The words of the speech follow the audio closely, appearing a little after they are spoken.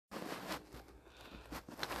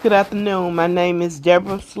Good afternoon. My name is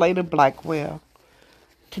Deborah Slater Blackwell.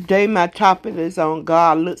 Today my topic is on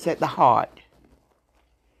God looks at the heart.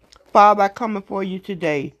 Father, I come before you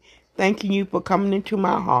today, thanking you for coming into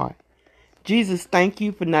my heart. Jesus, thank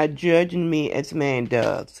you for not judging me as man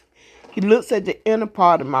does. He looks at the inner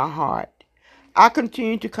part of my heart. I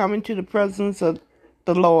continue to come into the presence of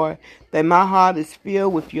the Lord, that my heart is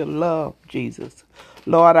filled with your love, Jesus.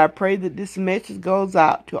 Lord, I pray that this message goes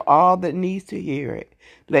out to all that needs to hear it.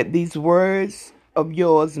 Let these words of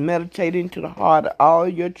yours meditate into the heart of all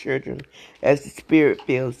your children as the Spirit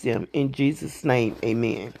fills them. In Jesus' name,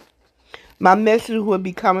 amen. My message will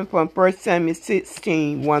be coming from 1 Samuel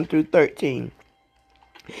 16, 1 through 13.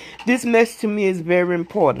 This message to me is very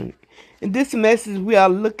important. In this message, we are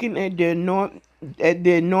looking at the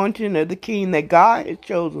anointing of the king that God has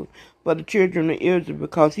chosen for the children of Israel,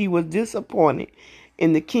 because he was disappointed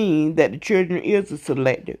in the king that the children of Israel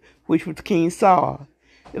selected, which was King Saul.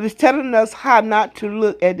 It is telling us how not to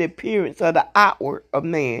look at the appearance of the outward of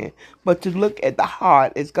man, but to look at the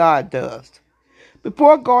heart as God does.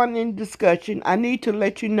 Before going into discussion, I need to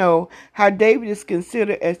let you know how David is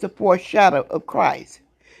considered as the foreshadow of Christ.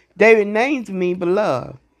 David names me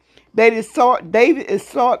beloved. David is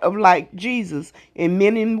sort of like Jesus in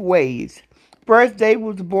many ways. First, David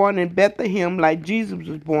was born in Bethlehem like Jesus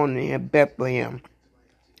was born in Bethlehem.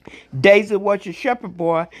 David was a shepherd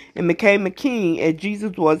boy and became a king as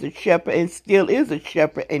Jesus was a shepherd and still is a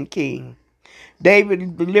shepherd and king.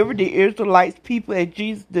 David delivered the Israelites people as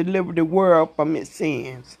Jesus delivered the world from its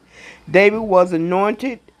sins. David was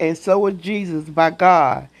anointed, and so was Jesus, by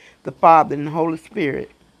God, the Father and the Holy Spirit.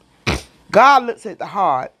 God looks at the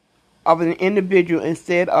heart of an individual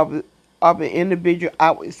instead of an individual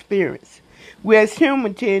outward experience. We as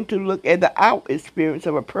humans tend to look at the outward experience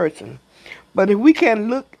of a person. But if we can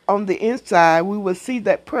look on the inside, we will see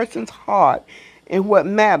that person's heart and what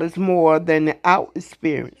matters more than the outward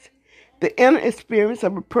experience. The inner experience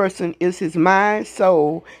of a person is his mind,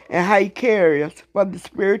 soul, and how he cares for the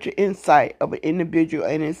spiritual insight of an individual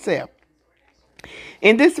and himself.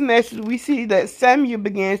 In this message, we see that Samuel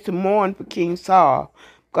begins to mourn for King Saul,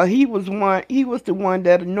 because he was the one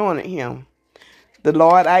that anointed him. The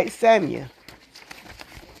Lord asked Samuel,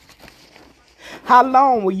 "How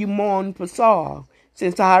long will you mourn for Saul,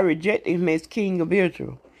 since I rejected him as king of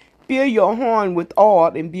Israel? Fill your horn with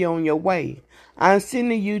oil and be on your way. I am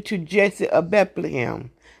sending you to Jesse of Bethlehem.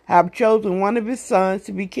 I have chosen one of his sons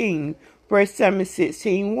to be king." 1 Samuel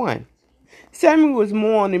 16:1. Samuel was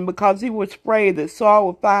mourning because he was afraid that Saul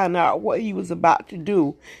would find out what he was about to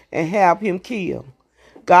do and have him killed.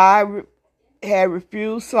 God had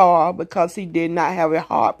refused Saul because he did not have a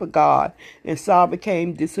heart for God, and Saul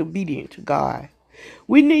became disobedient to God.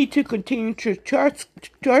 We need to continue to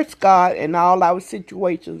trust God in all our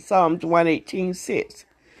situations. Psalms 118:6.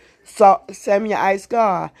 So Samuel asked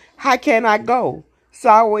God, "How can I go?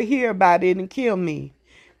 Saul will hear about it and kill me."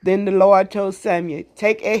 Then the Lord told Samuel,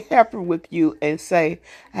 "Take a heifer with you and say,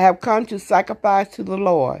 'I have come to sacrifice to the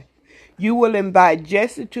Lord.' You will invite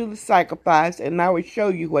Jesse to the sacrifice, and I will show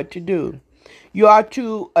you what to do. You are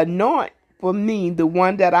to anoint for me the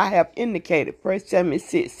one that I have indicated." 1 Samuel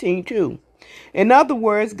 16:2. In other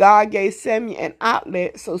words, God gave Samuel an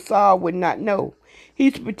outlet so Saul would not know.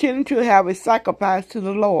 He's pretending to have a sacrifice to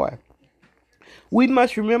the Lord. We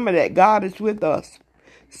must remember that God is with us.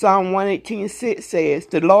 Psalm 118:6 says,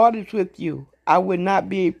 "The Lord is with you. I will not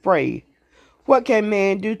be afraid. What can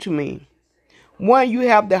man do to me?" When you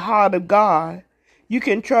have the heart of God, you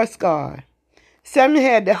can trust God. Samuel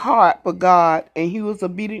had the heart for God, and he was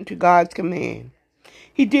obedient to God's command.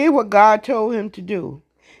 He did what God told him to do.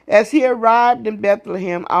 As he arrived in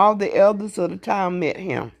Bethlehem, all the elders of the town met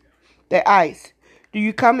him. They asked, "Do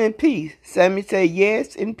you come in peace?" Samuel said,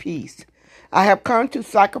 "Yes, in peace. I have come to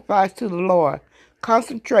sacrifice to the Lord.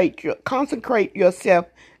 Consecrate yourself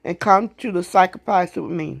and come to the sacrifice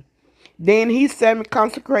with me." Then Samuel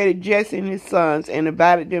consecrated Jesse and his sons and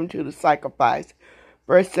invited them to the sacrifice.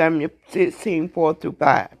 1 Samuel 16:4 through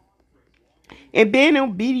 5. In being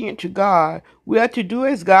obedient to God, we are to do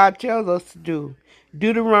as God tells us to do.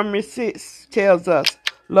 Deuteronomy 6 tells us,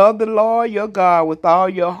 "Love the Lord your God with all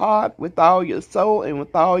your heart, with all your soul, and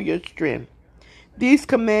with all your strength." These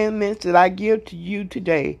commandments that I give to you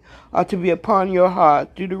today are to be upon your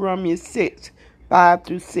heart. Deuteronomy 6:5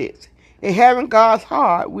 through 6. In having God's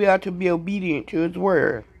heart, we are to be obedient to his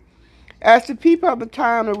word. As the people of the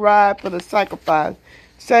town arrived for the sacrifice,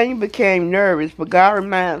 Samuel became nervous, but God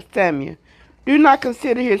reminded Samuel, "Do not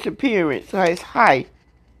consider his appearance or his height,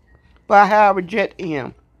 for I have rejected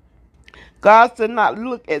him." God does not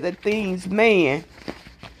look at the things man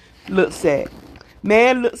looks at.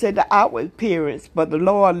 Man looks at the outward appearance, but the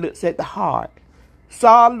Lord looks at the heart.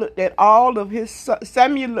 Samuel looked at all of the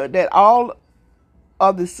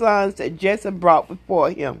sons that Jesse brought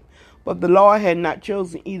before him, but the Lord had not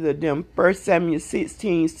chosen either of them. 1 Samuel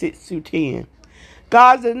 16:6-10.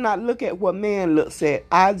 God does not look at what man looks at.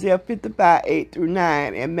 Isaiah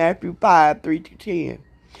 55:8-9 and Matthew 5:3-10.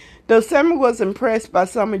 Though Samuel was impressed by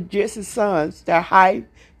some of Jesse's sons, their height,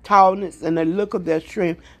 tallness, and the look of their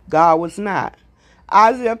strength, God was not.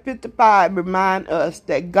 Isaiah 55 reminds us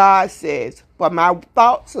that God says, "For my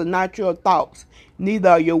thoughts are not your thoughts,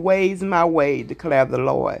 neither are your ways my ways, declares the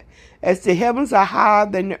Lord. As the heavens are higher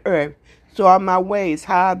than the earth, so are my ways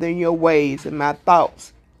higher than your ways, and my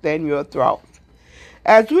thoughts than your thoughts."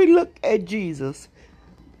 As we look at Jesus'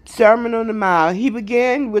 Sermon on the Mount, he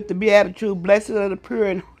began with the Beatitude, "Blessed are the pure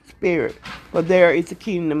in spirit, for there is the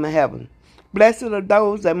kingdom of heaven. Blessed are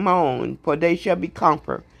those that mourn, for they shall be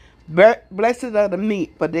comforted. Blessed are the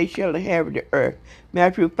meek, for they shall inherit the earth."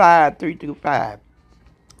 Matthew 5:3-5.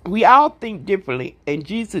 We all think differently, and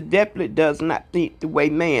Jesus definitely does not think the way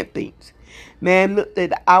man thinks. Man looks at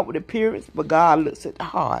the outward appearance, but God looks at the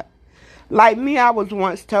heart. Like me, I was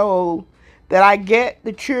once told that I get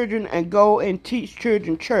the children and go and teach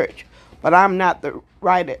children church, but I'm not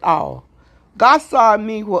right at all. God saw in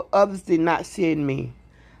me what others did not see in me.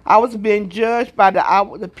 I was being judged by the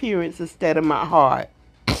outward appearance instead of my heart.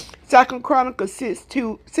 2 Chronicles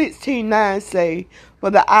 16:9 say, "For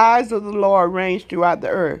the eyes of the Lord range throughout the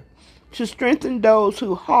earth, to strengthen those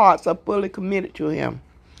whose hearts are fully committed to him."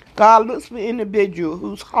 God looks for individuals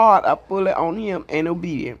whose hearts are fully on him and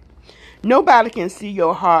obedient. Nobody can see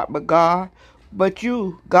your heart but God,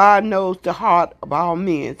 God knows the heart of all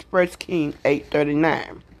men. 1 Kings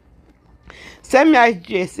 8:39. Samuel asked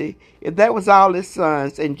Jesse if that was all his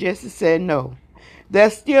sons, and Jesse said no. "They're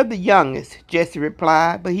still the youngest," Jesse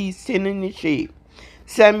replied, "but he's tending the sheep."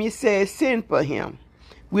 Samuel said, "Send for him.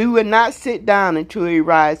 We will not sit down until he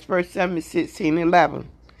rises." 1 Samuel 16:11.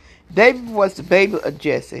 David was the baby of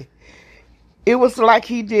Jesse. It was like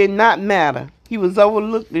he did not matter. He was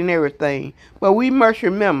overlooked in everything. But we must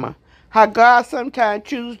remember how God sometimes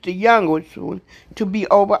chooses the youngest one to be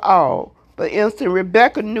over all. For instance,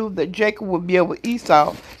 Rebekah knew that Jacob would be over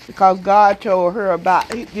Esau because God told her about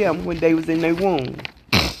them when they was in their womb.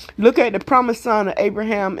 Look at the promised son of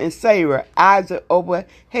Abraham and Sarah, Isaac over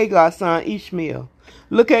Hagar's son Ishmael.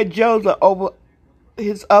 Look at Joseph over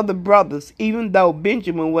his other brothers, even though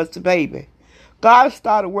Benjamin was the baby. God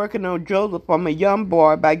started working on Joseph from a young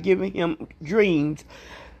boy by giving him dreams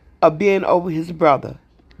of being over his brother.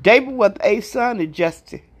 David was the eighth son of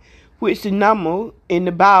Jesse, which the number in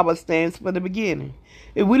the Bible stands for the beginning.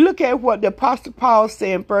 If we look at what the Apostle Paul said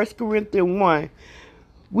in 1 Corinthians 1,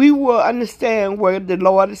 we will understand where the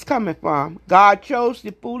Lord is coming from. God chose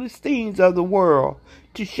the foolish things of the world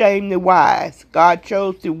to shame the wise. God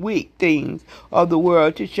chose the weak things of the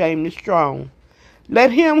world to shame the strong.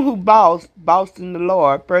 Let him who boast in the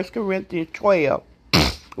Lord. 1 Corinthians 12,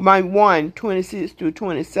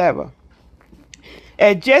 1:26-27.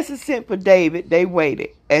 As Jesse sent for David, they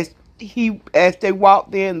waited. As they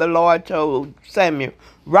walked in, the Lord told Samuel,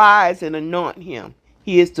 "Rise and anoint him.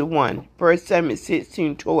 He is the one." 1 Samuel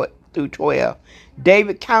 16:12.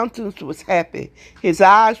 David's countenance was happy. His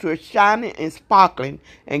eyes were shining and sparkling,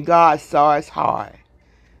 and God saw his heart.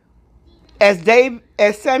 As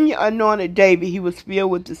Samuel anointed David, he was filled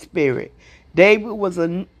with the Spirit. David was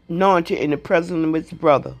anointed in the presence of his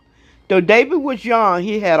brother. Though David was young,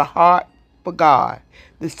 he had a heart for God.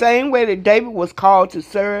 The same way that David was called to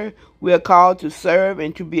serve, we are called to serve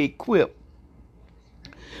and to be equipped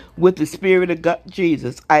with the Spirit of God,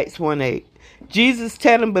 Jesus, Acts 1:8. Jesus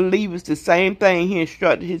telling believers the same thing he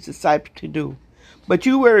instructed his disciples to do. "But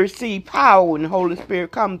you will receive power when the Holy Spirit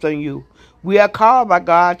comes on you." We are called by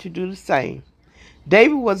God to do the same.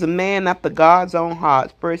 David was a man after God's own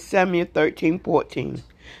heart. 1 Samuel 13:14.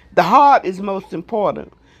 The heart is most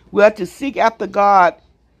important. We are to seek after God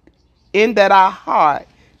in that our heart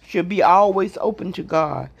should be always open to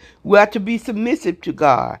God. We are to be submissive to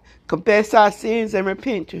God, confess our sins, and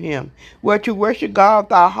repent to him. We are to worship God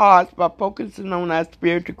with our hearts by focusing on our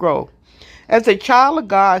spiritual growth. As a child of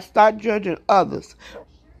God, start judging others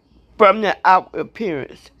from their outward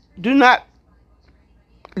appearance. Do not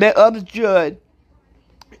let others'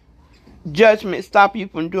 judgment stop you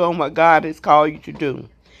from doing what God has called you to do.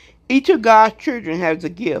 Each of God's children has a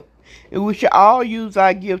gift, and we should all use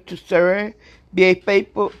our gift to serve, be a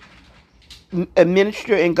faithful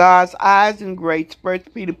minister in God's eyes and grace.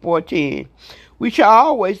 1 Peter 4:10. We should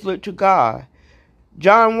always look to God.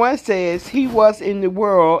 John 1 says, "He was in the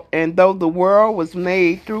world, and though the world was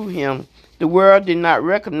made through him, the world did not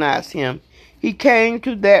recognize him. He came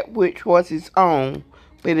to that which was his own,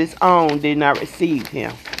 but his own did not receive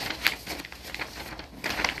him.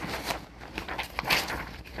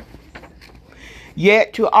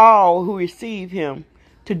 Yet to all who receive him,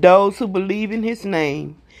 to those who believe in his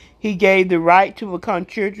name, he gave the right to become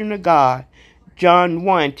children of God. John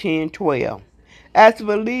 1:10-12. As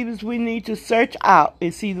believers, we need to search out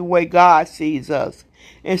and see the way God sees us.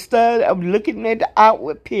 Instead of looking at the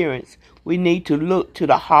outward appearance, we need to look to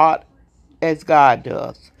the heart as God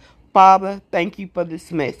does. Father, thank you for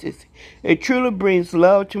this message. It truly brings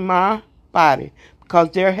love to my body,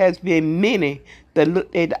 because there has been many that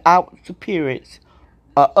look at the outward appearance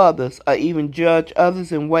of others, or even judge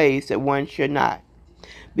others in ways that one should not.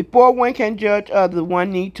 Before one can judge others,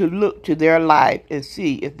 one needs to look to their life and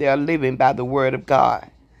see if they are living by the word of God.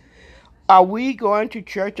 Are we going to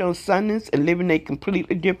church on Sundays and living a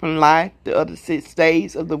completely different life the other 6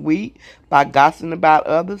 days of the week by gossiping about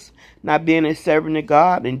others, not being a servant of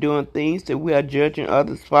God, and doing things that we are judging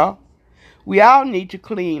others for? We all need to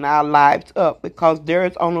clean our lives up, because there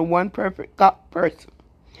is only one perfect person.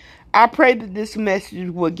 I pray that this message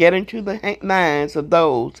will get into the minds of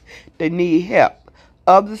those that need help.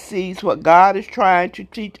 Others sees what God is trying to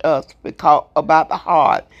teach us about the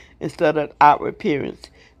heart instead of outward appearance.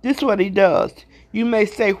 This is what he does. You may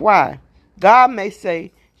say, why? God may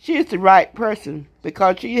say, she is the right person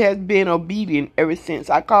because she has been obedient ever since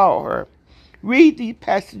I called her. Read these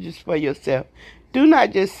passages for yourself. Do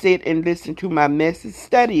not just sit and listen to my message.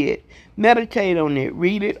 Study it. Meditate on it.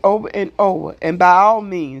 Read it over and over. And by all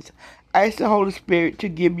means, ask the Holy Spirit to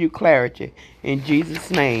give you clarity. In Jesus'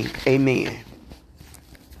 name, amen.